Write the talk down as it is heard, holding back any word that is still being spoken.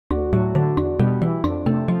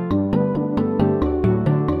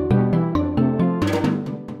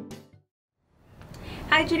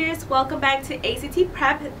Hi juniors, welcome back to ACT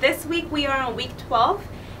Prep. This week we are on week 12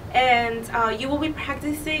 and you will be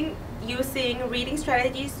practicing using reading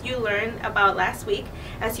strategies you learned about last week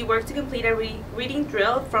as you work to complete a reading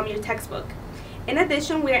drill from your textbook. In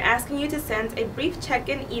addition, we are asking you to send a brief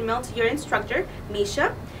check-in email to your instructor,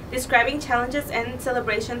 Misha, describing challenges and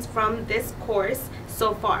celebrations from this course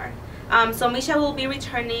so far. So Misha will be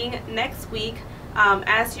returning next week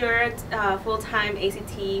as your full-time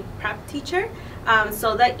ACT prep teacher.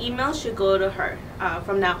 So that email should go to her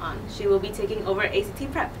from now on. She will be taking over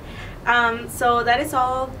ACT prep. So that is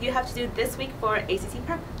all you have to do this week for ACT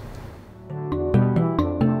prep.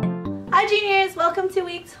 Hi juniors, welcome to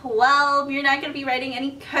week 12. You're not going to be writing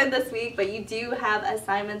any code this week, but you do have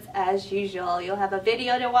assignments as usual. You'll have a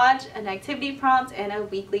video to watch, an activity prompt, and a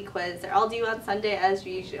weekly quiz. They're all due on Sunday as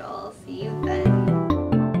usual. See you then.